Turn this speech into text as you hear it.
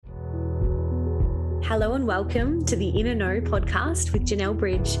Hello and welcome to the Inner Know podcast with Janelle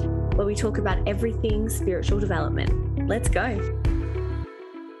Bridge, where we talk about everything spiritual development. Let's go.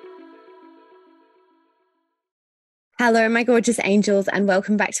 Hello, my gorgeous angels, and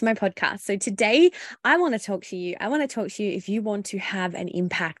welcome back to my podcast. So today I want to talk to you. If you want to have an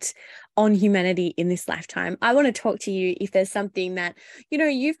impact on humanity in this lifetime. I want to talk to you if there's something that,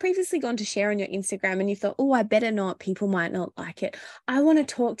 you've previously gone to share on your Instagram and you thought, oh, I better not, people might not like it. I want to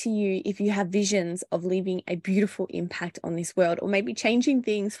talk to you if you have visions of leaving a beautiful impact on this world, or maybe changing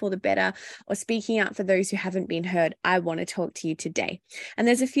things for the better, or speaking out for those who haven't been heard. I want to talk to you today. And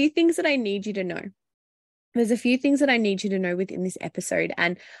there's a few things that I need you to know. Within this episode,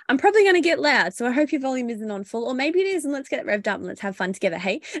 and I'm probably going to get loud, so I hope your volume isn't on full, or maybe it is, and let's get it revved up and let's have fun together,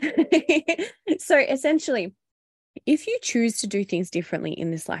 hey? So essentially, if you choose to do things differently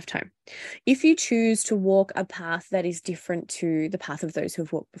in this lifetime, if you choose to walk a path that is different to the path of those who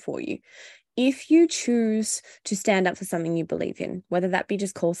have walked before you, if you choose to stand up for something you believe in, whether that be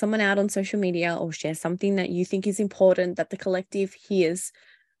just call someone out on social media or share something that you think is important that the collective hears,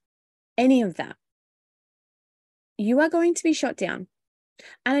 any of that, you are going to be shot down.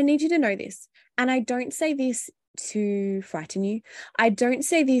 And I need you to know this. And I don't say this to frighten you. I don't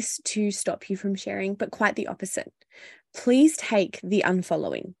say this to stop you from sharing, but quite the opposite. Please take the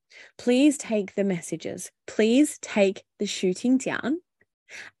unfollowing. Please take the messages. Please take the shooting down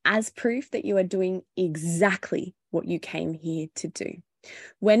as proof that you are doing exactly what you came here to do.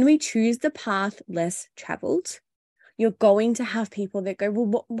 When we choose the path less traveled, you're going to have people that go,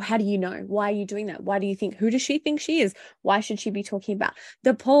 well, how do you know? Why are you doing that? Why do you think? Who does she think she is? Why should she be talking about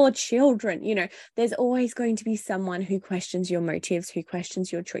the poor children? There's always going to be someone who questions your motives, who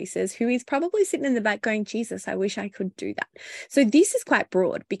questions your choices, who is probably sitting in the back going, Jesus, I wish I could do that. So this is quite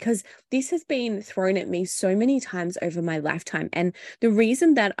broad because this has been thrown at me so many times over my lifetime. And the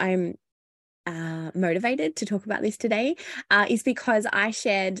reason that I'm motivated to talk about this today is because I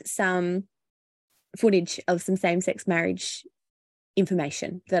shared some footage of some same-sex marriage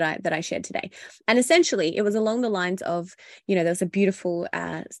information that I shared today. And essentially it was along the lines of, there was a beautiful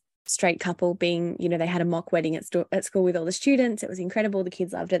straight couple being, they had a mock wedding at school with all the students. It was incredible. The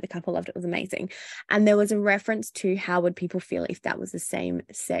kids loved it. The couple loved it. It was amazing. And there was a reference to how would people feel if that was the same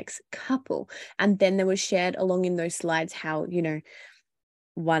sex couple. And then there was shared along in those slides how,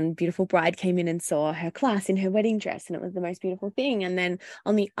 one beautiful bride came in and saw her class in her wedding dress, and it was the most beautiful thing. And then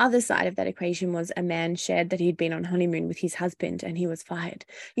on the other side of that equation was a man shared that he'd been on honeymoon with his husband and he was fired,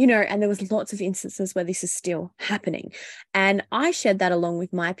 and there was lots of instances where this is still happening. And I shared that along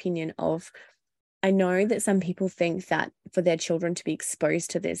with my opinion of, I know that some people think that for their children to be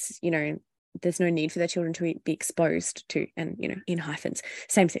exposed to this, there's no need for their children to be exposed to, and, in hyphens,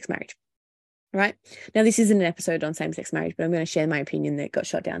 same-sex marriage. Right now, this isn't an episode on same-sex marriage, but I'm going to share my opinion that got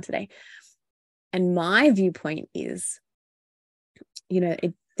shot down today. And my viewpoint is,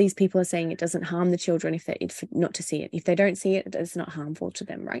 these people are saying it doesn't harm the children if not to see it. If they don't see it, it's not harmful to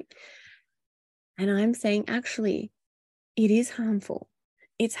them, right? And I'm saying actually, it is harmful.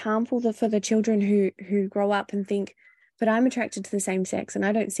 It's harmful for the children who grow up and think, but I'm attracted to the same sex and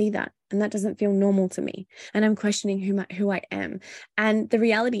I don't see that. And that doesn't feel normal to me. And I'm questioning who I am. And the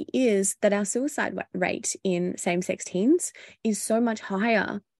reality is that our suicide rate in same-sex teens is so much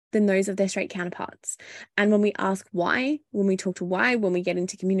higher than those of their straight counterparts. And when we ask why, when we talk to why, when we get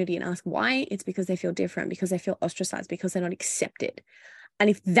into community and ask why, it's because they feel different, because they feel ostracized, because they're not accepted. And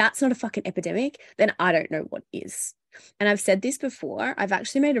if that's not a fucking epidemic, then I don't know what is. And I've said this before, I've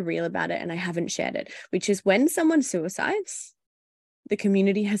actually made a reel about it and I haven't shared it, which is when someone suicides, the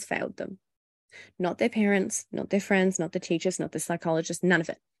community has failed them. Not their parents, not their friends, not the teachers, not the psychologists, none of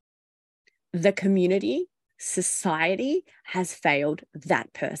it. The community, society has failed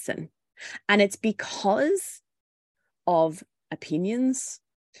that person. And it's because of opinions,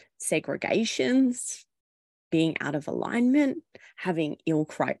 segregations, being out of alignment, having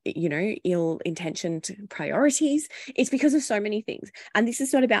ill-intentioned priorities. It's because of so many things. And this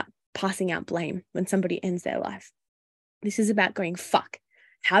is not about passing out blame when somebody ends their life. This is about going, fuck,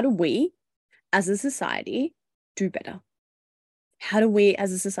 how do we as a society do better? How do we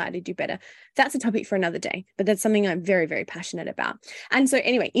as a society do better? That's a topic for another day, but that's something I'm very, very passionate about. And so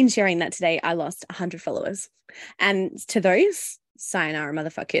anyway, in sharing that today, I lost 100 followers. And to those, sayonara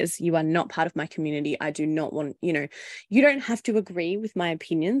motherfuckers, you are not part of my community. I do not want, you don't have to agree with my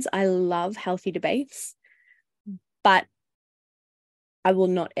opinions. I love healthy debates, but I will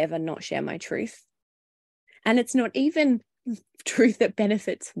not ever not share my truth. And it's not even truth that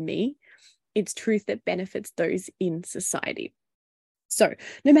benefits me. It's truth that benefits those in society. So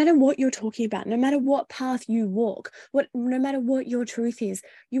no matter what you're talking about, no matter what path you walk, no matter what your truth is,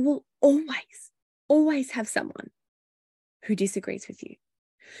 you will always have someone who disagrees with you.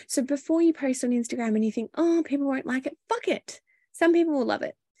 So before you post on Instagram and you think, oh, people won't like it, fuck it. Some people will love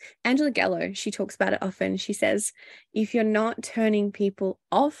it. Angela Gallo, she talks about it often. She says, if you're not turning people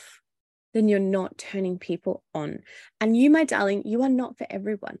off, then you're not turning people on. And you, my darling, you are not for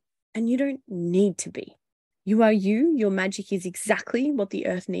everyone. And you don't need to be. You are you. Your magic is exactly what the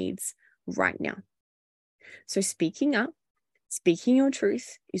earth needs right now. So speaking up, speaking your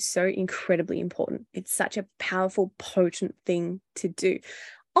truth is so incredibly important. It's such a powerful, potent thing to do.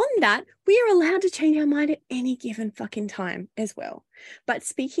 On that, we are allowed to change our mind at any given fucking time as well. But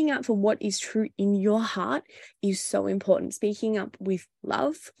speaking up for what is true in your heart is so important. Speaking up with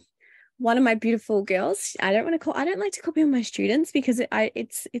love. One of my beautiful girls, I don't like to copy on my students because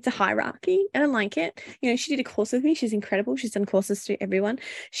it's a hierarchy. I don't like it. You know, she did a course with me. She's incredible. She's done courses to everyone.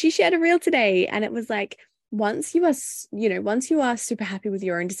 She shared a reel today, and it was like, once you are super happy with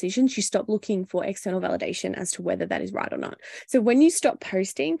your own decisions, you stop looking for external validation as to whether that is right or not. So when you stop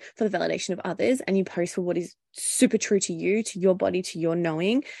posting for the validation of others and you post for what is super true to you, to your body, to your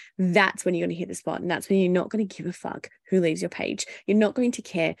knowing, that's when you're going to hit the spot. And that's when you're not going to give a fuck who leaves your page. You're not going to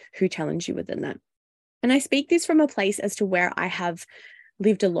care who challenges you within that. And I speak this from a place as to where I have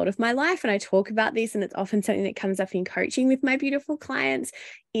lived a lot of my life, and I talk about this, and it's often something that comes up in coaching with my beautiful clients,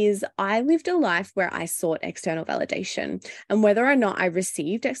 is I lived a life where I sought external validation, and whether or not I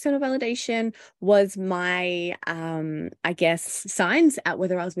received external validation was my I guess signs at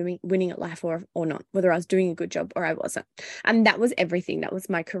whether I was winning at life or not, whether I was doing a good job or I wasn't. And that was everything. That was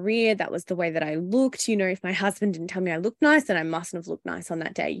my career. That was the way that I looked. You know, if my husband didn't tell me I looked nice, then I mustn't have looked nice on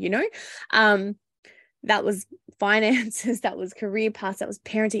that day, you know. That was finances, that was career paths, that was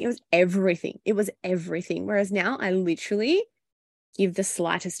parenting. It was everything. It was everything. Whereas now I literally give the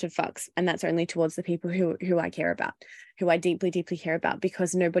slightest of fucks. And that's only towards the people who I care about, who I deeply, deeply care about,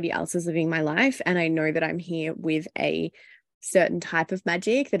 because nobody else is living my life. And I know that I'm here with a certain type of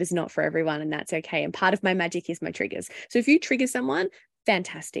magic that is not for everyone, and that's okay. And part of my magic is my triggers. So if you trigger someone,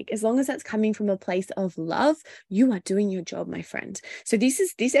 fantastic. As long as that's coming from a place of love, you are doing your job, my friend. So this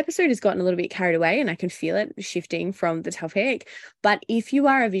episode has gotten a little bit carried away, and I can feel it shifting from the topic. But if you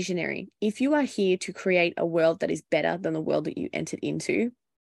are a visionary, if you are here to create a world that is better than the world that you entered into,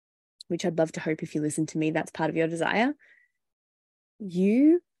 which I'd love to hope, if you listen to me, that's part of your desire,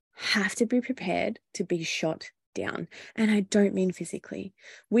 you have to be prepared to be shot down. And I don't mean physically.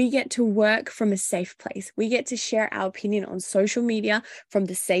 We get to work from a safe place. We get to share our opinion on social media from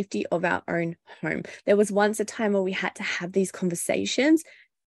the safety of our own home. There was once a time where we had to have these conversations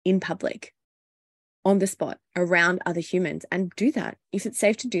in public, on the spot, around other humans, and do that. If it's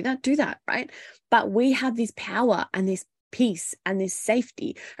safe to do that, right? But we have this power and this peace and this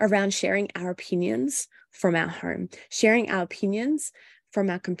safety around sharing our opinions from our home, sharing our opinions from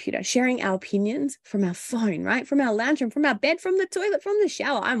our computer, sharing our opinions from our phone, right? From our lounge room, from our bed, from the toilet, from the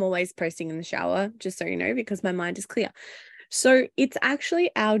shower. I'm always posting in the shower, just so you know, because my mind is clear. So it's actually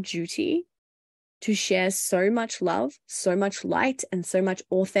our duty to share so much love, so much light, and so much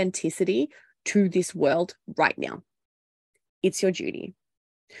authenticity to this world right now. It's your duty.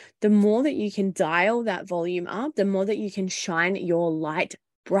 The more that you can dial that volume up, the more that you can shine your light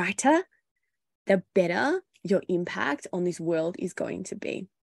brighter, the better your impact on this world is going to be.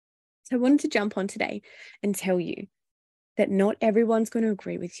 So I wanted to jump on today and tell you that not everyone's going to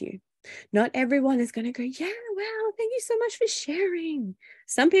agree with you. Not everyone is going to go, yeah, wow, thank you so much for sharing.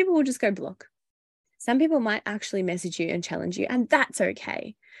 Some people will just go block. Some people might actually message you and challenge you, and that's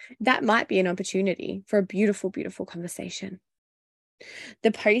okay. That might be an opportunity for a beautiful, beautiful conversation. The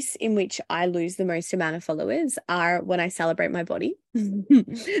posts in which I lose the most amount of followers are when I celebrate my body,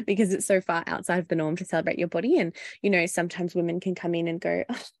 because it's so far outside of the norm to celebrate your body. And, you know, sometimes women can come in and go,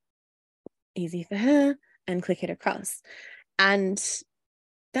 oh, easy for her, and click it across. And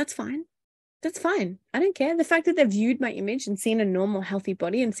that's fine. That's fine. I don't care. The fact that they've viewed my image and seen a normal, healthy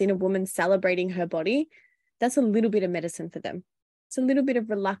body and seen a woman celebrating her body, that's a little bit of medicine for them. It's a little bit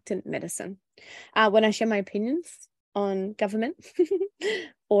of reluctant medicine. When I share my opinions on government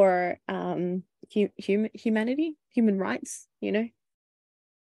or humanity, human rights, you know,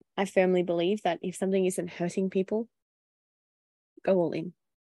 I firmly believe that if something isn't hurting people, go all in.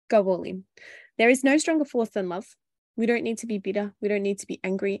 Go all in. There is no stronger force than love. We don't need to be bitter. We don't need to be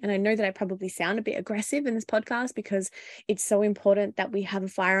angry. And I know that I probably sound a bit aggressive in this podcast because it's so important that we have a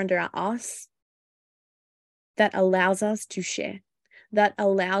fire under our ass that allows us to share, that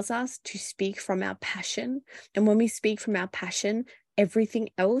allows us to speak from our passion. And when we speak from our passion, everything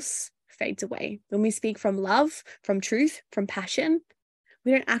else fades away. When we speak from love, from truth, from passion,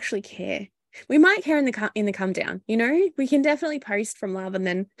 we don't actually care We might care in the come down, you know, we can definitely post from love and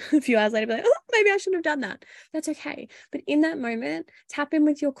then a few hours later be like, oh, maybe I shouldn't have done that. That's okay. But in that moment, tap in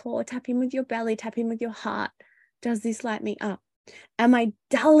with your core, tap in with your belly, tap in with your heart. Does this light me up? Am I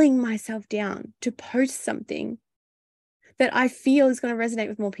dulling myself down to post something that I feel is going to resonate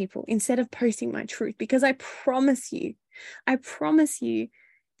with more people instead of posting my truth? Because I promise you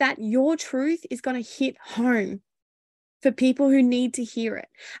that your truth is going to hit home for people who need to hear it.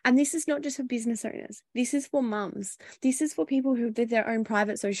 And this is not just for business owners. This is for mums. This is for people who did their own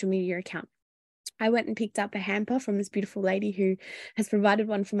private social media account. I went and picked up a hamper from this beautiful lady who has provided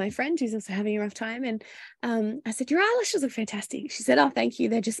one for my friend who's also having a rough time. And I said, your eyelashes look fantastic. She said, oh, thank you.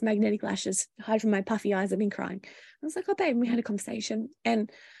 They're just magnetic lashes. Hide from my puffy eyes. I've been crying. I was like, oh, babe, we had a conversation.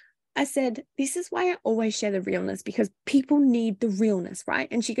 And I said, this is why I always share the realness, because people need the realness, right?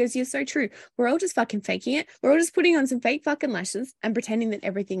 And she goes, you're so true. We're all just fucking faking it. We're all just putting on some fake fucking lashes and pretending that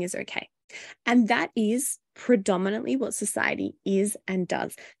everything is okay. And that is predominantly what society is and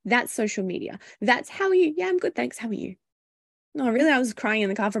does. That's social media. That's how are you? Yeah, I'm good. Thanks. How are you? No, really, I was crying in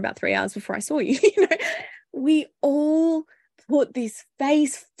the car for about 3 hours before I saw you. You know, we all put this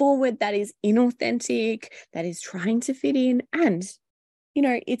face forward that is inauthentic, that is trying to fit in. And you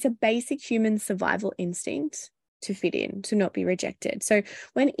know, it's a basic human survival instinct to fit in, to not be rejected. So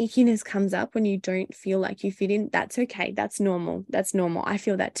when ickiness comes up, when you don't feel like you fit in, that's okay. That's normal. That's normal. I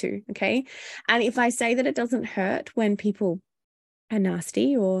feel that too. Okay. And if I say that it doesn't hurt when people are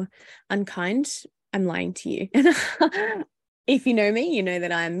nasty or unkind, I'm lying to you. And if you know me, you know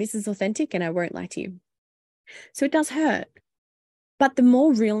that I am Mrs. Authentic and I won't lie to you. So it does hurt. But the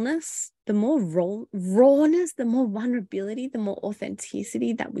more realness, the more rawness, the more vulnerability, the more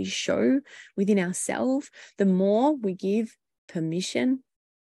authenticity that we show within ourselves, the more we give permission,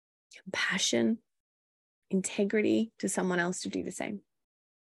 compassion, integrity to someone else to do the same.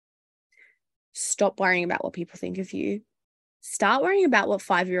 Stop worrying about what people think of you. Start worrying about what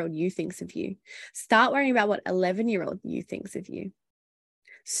 5-year-old you thinks of you. Start worrying about what 11-year-old you thinks of you.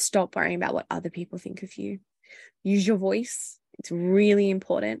 Stop worrying about what other people think of you. Use your voice. It's really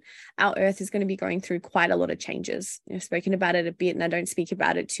important. Our earth is going to be going through quite a lot of changes. I've spoken about it a bit and I don't speak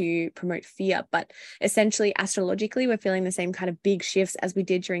about it to promote fear, but essentially astrologically, we're feeling the same kind of big shifts as we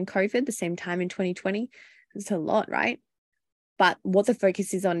did during COVID, the same time in 2020. It's a lot, right? But what the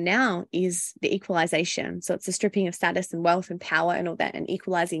focus is on now is the equalization. So it's the stripping of status and wealth and power and all that, and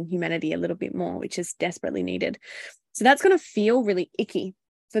equalizing humanity a little bit more, which is desperately needed. So that's going to feel really icky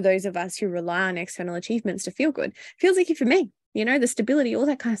for those of us who rely on external achievements to feel good. It feels icky for me. You know, the stability, all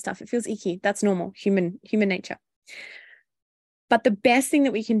that kind of stuff. It feels icky. That's normal, human nature. But the best thing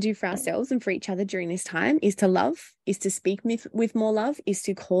that we can do for ourselves and for each other during this time is to love, is to speak with more love, is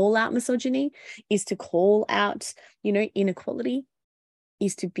to call out misogyny, is to call out, you know, inequality,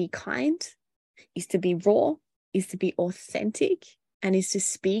 is to be kind, is to be raw, is to be authentic, and is to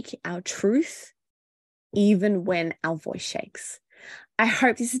speak our truth even when our voice shakes. I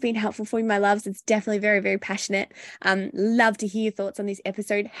hope this has been helpful for you, my loves. It's definitely very, very passionate. Love to hear your thoughts on this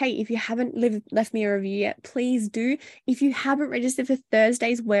episode. Hey, if you haven't left me a review yet, please do. If you haven't registered for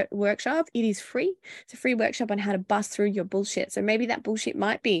Thursday's workshop, it is free. It's a free workshop on how to bust through your bullshit. So maybe that bullshit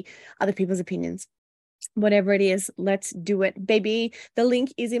might be other people's opinions. Whatever it is, let's do it, baby. The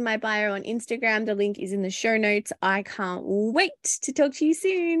link is in my bio on Instagram. The link is in the show notes. I can't wait to talk to you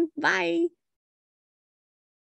soon. Bye.